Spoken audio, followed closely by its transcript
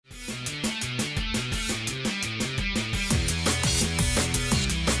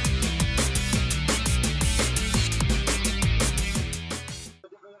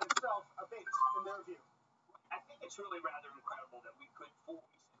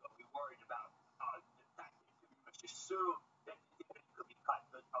assume that it could be cut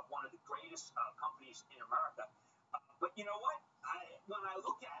of one of the greatest companies in America. But you know what? When I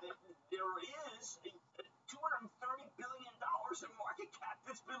look at it, there is $230 billion in market cap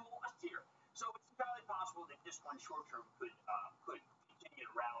that's been lost here. So it's entirely possible that this one short term could continue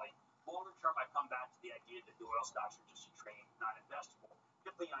to rally. Longer term, I come back to the idea that the oil stocks are just a trade, not investable,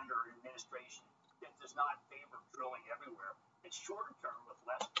 particularly under an administration that does not favor drilling everywhere. And shorter term, with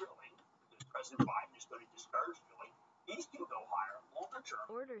less drilling, because President Biden is going to discourage drilling, these can go higher. Longer term,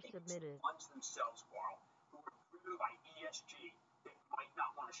 order submitted. Funds themselves, Carl, who are driven by ESG, that might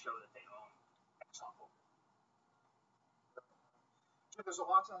not want to show that they own ExxonMobil. Jim, there's a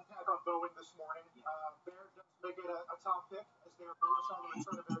lot to unpack on Boeing this morning. Bear does make it a top pick as they are bullish on the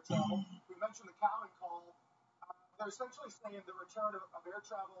return of air travel. We mentioned the Cowen call. They're essentially saying the return of air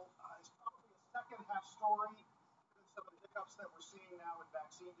travel is probably a second half story, given some of the hiccups that we're seeing now in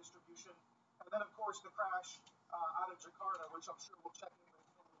vaccine distribution. And then, of course, the crash out of Jakarta, which I'm sure we'll check in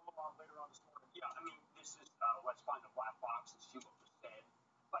with on later on this morning. Yeah, I mean, this is, let's find the black box and see what was said.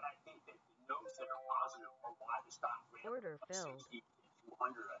 But I think that the notes that are positive are why the stock ran Order filled. 60 to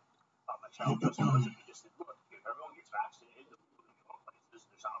 200. Michelle just knows if you just said, look, if everyone gets vaccinated, they'll be able to go places.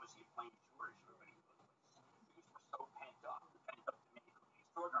 There's obviously a plane shortage. Everybody can go places. Because we're so pent up. The pent up demand could be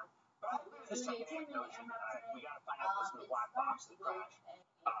extraordinary. But I agree with the second half notion. We got to find out what's in the black box of the crash.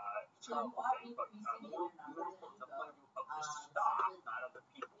 Terrible thing, but more important, the point of view of the stock, not of the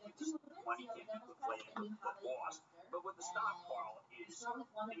people, because money can't be deflated or lost. But with the stock, Carl, is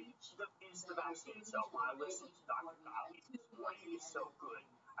the vaccine itself. When I listened to Dr. Gottlieb this morning, it is so good.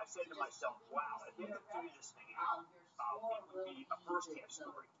 I said to myself, wow, if they could figure this thing out, it would be a first-half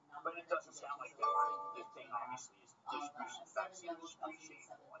story. But it doesn't sound like they are. The thing, obviously, is the distribution, vaccine distribution.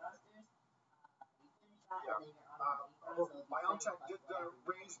 Yeah. BioNTech did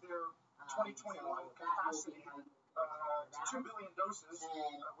raise their 2021 capacity to 2 billion doses,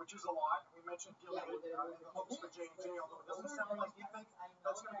 which is a lot. We mentioned Gilead and the hopes for J&J, although it doesn't sound like you think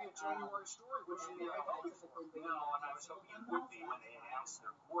that's going to be a January story, which you were hoping for. No, and I was hoping it would be when they announced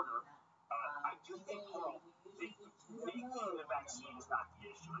their quarter. I do think, Carl, making the vaccine is not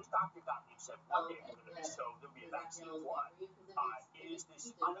the issue. As Dr. Gottlieb said, one day we're going to be so there'll be a vaccine flood. It is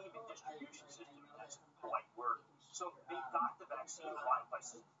this uneven distribution system, and that's a polite word. So they got the vaccine in a lot of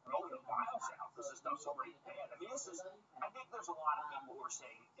places, throwing the vials out because the stuff's already bad. I mean, I think there's a lot of people who are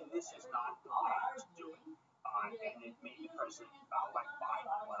saying, and this is not the way to do it. And it maybe President-elect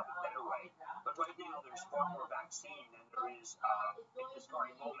Biden will have a better way. But right now, there's far more vaccine than there is at this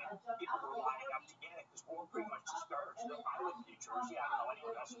very moment. People are lining up to get it because we're pretty much discouraged. I live in New Jersey. I don't know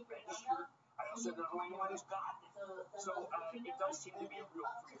anyone who hasn't registered. I also don't know anyone who's gotten it. So it does seem to be a real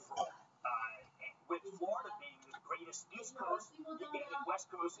free-for-all. With Florida being the greatest East Coast, you get it.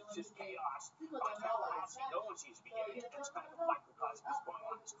 West Coast, it's just chaos. Tallahassee, no one seems to be getting it. That's kind of a microcosm that's going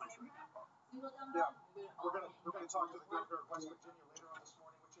on in this country right now. Yeah, we're gonna talk to the governor of West Virginia later on this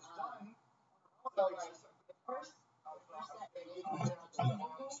morning, which is done on a relative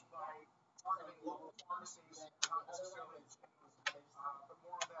basis by targeting local pharmacies, not necessarily but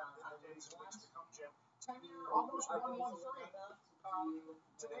more of that in the days and weeks to come, Jim. 10-year, almost 113.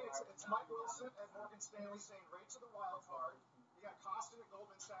 Today it's Mike Wilson at Morgan Stanley saying rates are the wild card. You got Costin at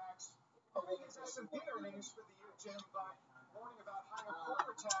Goldman Sachs. It's S&P earnings for the year, Jim, but warning about higher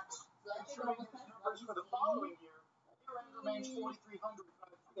corporate tax and showing his numbers for the following year. Year-end remains 4,300, but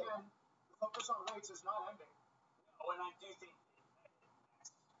again, the focus on rates is not ending. No, and I do think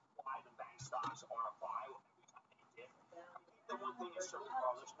that's why the bank stocks are a buy every time they dip. I think the one thing is certain,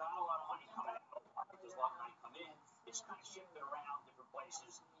 Carl, there's not a lot of money coming out of the market. There's a lot of money coming in. It's kind of shifted around different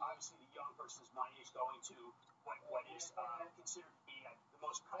places. Obviously, the young person's money is going to what is considered to be the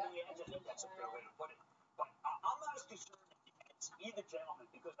most cutting edge. I think that's a fair way to put it. But I'm not as concerned as either gentleman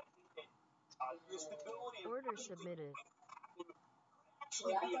because I think that the stability of order submitted could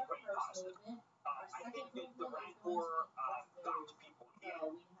actually be a great positive. I think that the Rancor got to people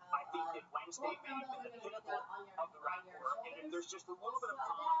again. I think that Wednesday may have been the pinnacle of the Rancor, and if there's just a little bit of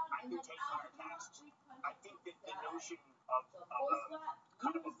calm, I can take higher taxes. I think that the notion of a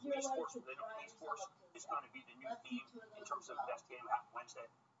kind of a police force within a police force is going to be the new theme in terms of investigating what happened Wednesday.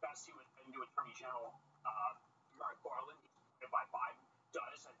 Got to see what the new Attorney General Merrick Garland, appointed by Biden,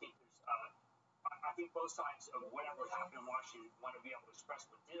 does. I think there's I think both sides of whatever happened in Washington want to be able to express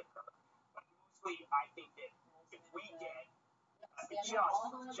what did occur. But mostly, I think that if we get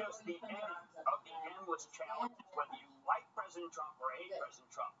just the end of the endless challenges, whether you like President Trump or hate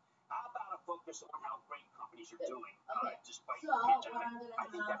President Trump, How about a focus on how great companies are doing despite the pandemic? I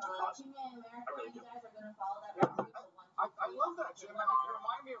think that's a positive. I really do. I love that, Jim. And you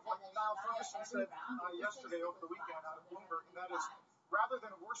remind me of what Niall Ferguson said yesterday over the weekend out of Bloomberg, and that is, rather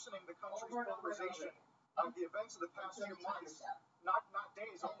than worsening the country's polarization, the events of the past few months, not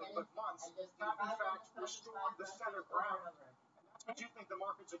days only, but months, have in fact restored the center ground. And that's what you think the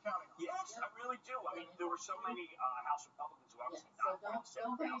market's accounting on. Yes, I really do. I mean, there were so many House Republicans who obviously not wanted to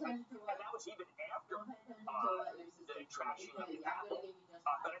center ground, and that was even after the trashing of the Capitol.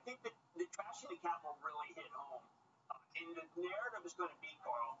 But I think that the trashing of the Capitol really hit home. And the narrative is going to be,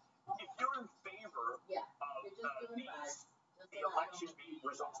 Carl, if you're in favor of the election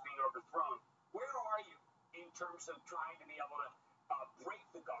results being overthrown, where are you in terms of trying to be able to break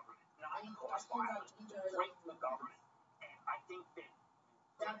the government, not cause violence, but to break the government? And I think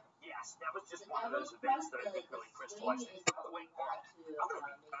that, yes, that was just one of those events that I think really crystallized it. By the way, Carl, I'm going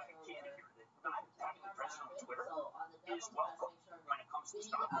to be candid here. Not having the president on Twitter is welcome when it comes to the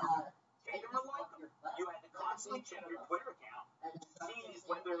stock market. Hate him or like him, you had to constantly check your Twitter account, see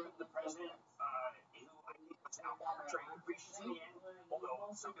whether the president, who I think was out arbitrary capricious in the end,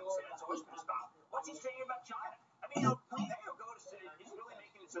 although some people say that's always going to stop. What's he saying about China? I mean, Pompeo is really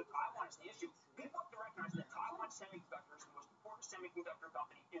making it so Taiwan is the issue. People have to recognize that Taiwan Semiconductor is the most important semiconductor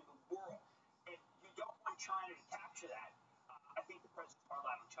company in the world, and you don't want China to capture that. I think the president's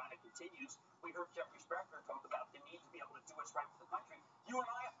parlay on China continues. We heard Jeffrey Sprecher talk about the need to be able to do what's right for the country. You and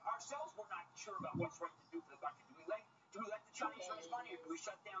I ourselves were not sure about what's right to do for the country. Do we let the Chinese raise money, or do we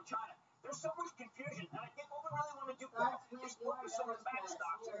shut down China? There's so much confusion, and I think what we really want to do, Carl, is focus on the bad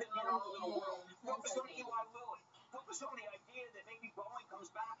stocks in our little world. Focus on Eli Lilly. Focus on the idea that maybe Boeing comes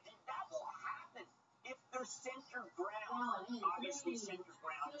back, and that will happen if there's center ground. Obviously, center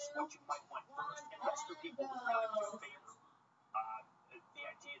ground is what you might want first, and most of the people who really do favor the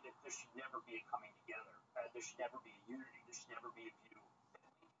idea that there should never be a coming together. There should never be a unity. There should never be a view that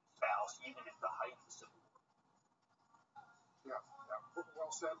Lincoln espoused, even at the height of the Civil War. Yeah, well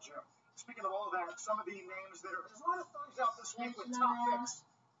said, Jim. Speaking of all of that, some of the names there, there's a lot of thumbs out this week with top picks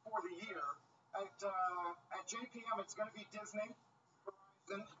for the year. At JPM, it's going to be Disney,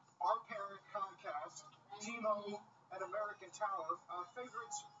 Verizon, our parent Comcast, T-Mobile, and American Tower.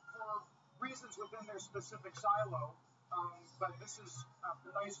 Favorites for reasons within their specific silo. But this is a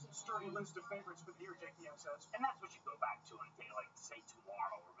nice, sturdy list of favorites for the year, JPM says. And that's what you go back to on a day like, say,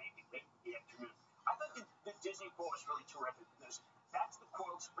 tomorrow, or maybe late in the afternoon. I thought the Disney quote was really terrific, because that's the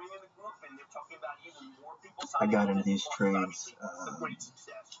quote spring in the group, and they're talking about even more people signing. I got into these trades,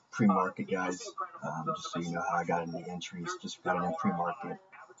 pre-market, guys, just so you know how I got into the entries. Just got in pre-market,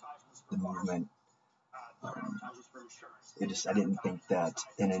 the movement. I didn't think that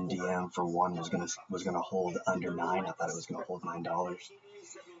NNDM for one was gonna hold under $9. I thought it was gonna hold $9.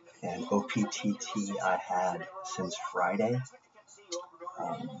 And OPTT I had since Friday.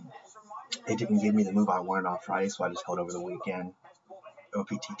 It didn't give me the move I wanted on Friday, so I just held over the weekend.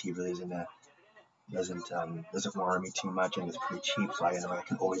 OPTT really doesn't worry me too much, and it's pretty cheap, so I know I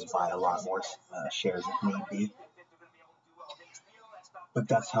can always buy a lot more shares if need be. But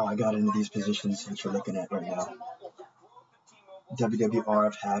that's how I got into these positions that you're looking at right now. WWR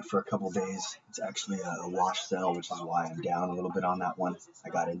I've had for a couple days. It's actually a wash sell, which is why I'm down a little bit on that one. I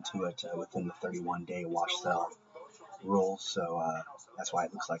got into it within the 31-day wash sell rule, so that's why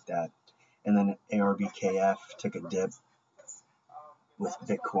it looks like that. And then ARBKF took a dip with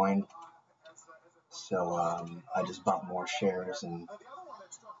Bitcoin, so I just bought more shares and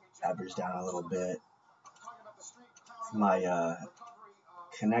averaged down a little bit. My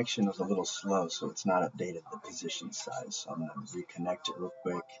connection was a little slow, so it's not updated the position size, so I'm going to reconnect it real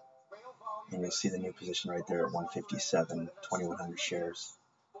quick, and you'll see the new position right there at 157, 2,100 shares.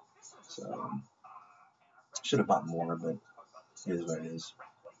 So should have bought more, but it is what it is.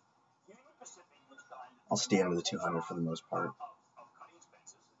 I'll stay under the 200 for the most part.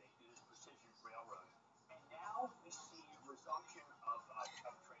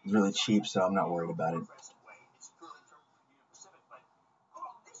 It's really cheap, so I'm not worried about it.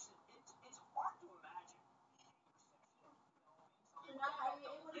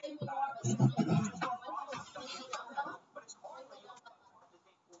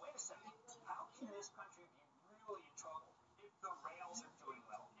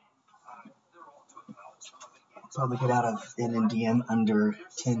 Probably get out of NNDM under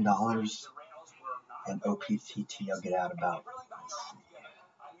 $10, and OPTT I'll get out about, let's see,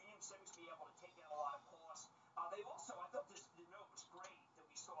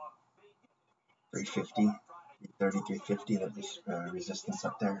 350, 330, 350. That was resistance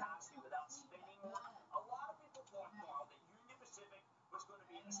up there.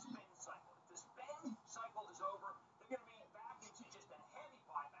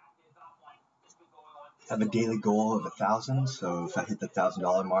 have a daily goal of 1,000. So if I hit the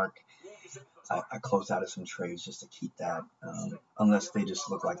 $1,000 mark, I close out of some trades just to keep that. Unless they just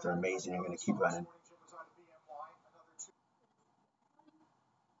look like they're amazing, I'm going to keep running.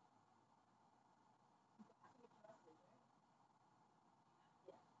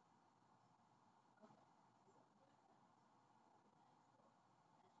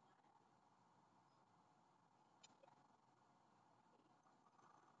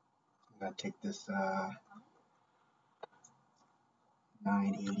 I'm going to take this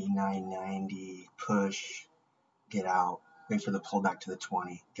 980, 990, push, get out, wait for the pullback to the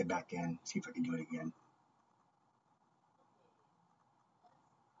 20, get back in, see if I can do it again.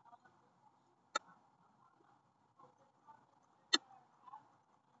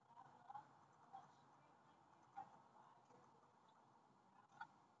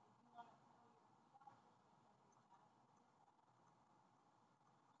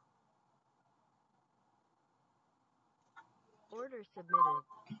 Order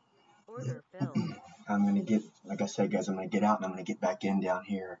submitted. Order filled. I'm going to get, like I said, guys, I'm going to get out and I'm going to get back in down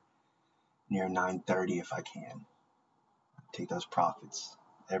here near 930 if I can. Take those profits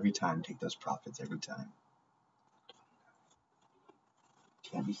every time. Take those profits every time.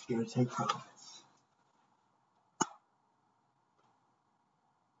 Can't be scared to take profits.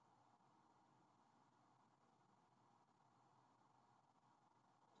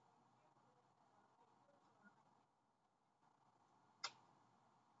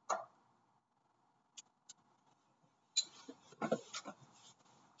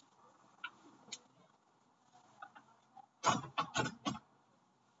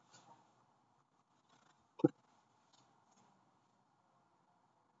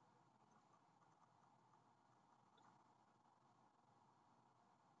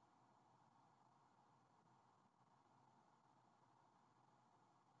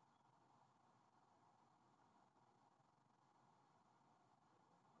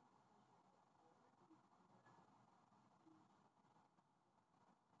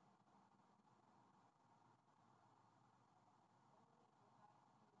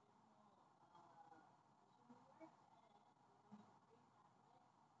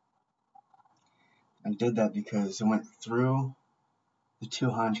 I did that because it went through the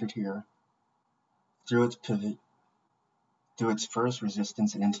 200 here, through its pivot, through its first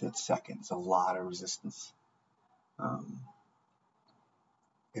resistance and into its second. It's a lot of resistance.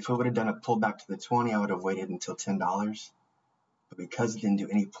 If it would have done a pullback to the 20, I would have waited until $10. But because it didn't do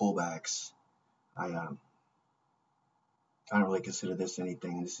any pullbacks, I don't really consider this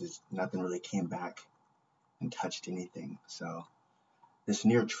anything. This is nothing really came back and touched anything. So this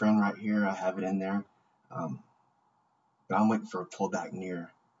near trend right here, I have it in there. But I'm waiting for a pullback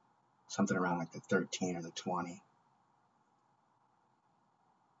near something around like the 13 or the 20.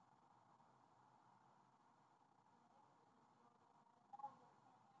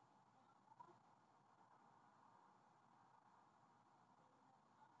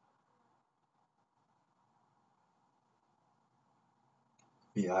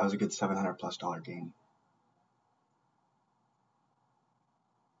 But yeah, that was a good $700+ gain.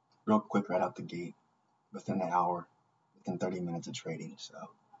 Real quick right out the gate, within the hour, within 30 minutes of trading. So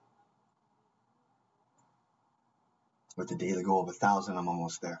with the daily goal of 1,000, I'm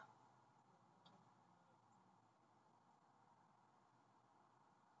almost there.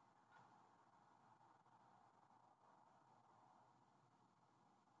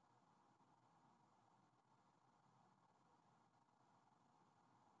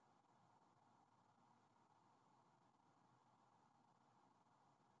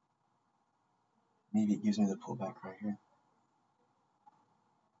 Maybe it gives me the pullback right here.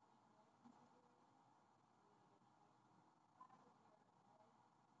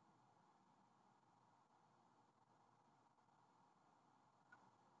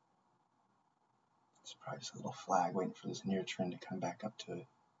 It's probably just a little flag waiting for this near trend to come back up to it.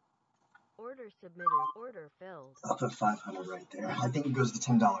 Order submitted. Order filled. Up at 500 right there. I think it goes to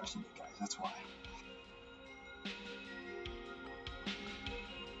 $10 to me, guys. That's why.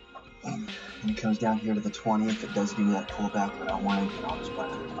 And it comes down here to the 20. If it does give me that pullback that I wanted, then I'll just buy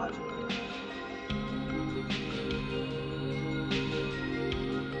it at 500.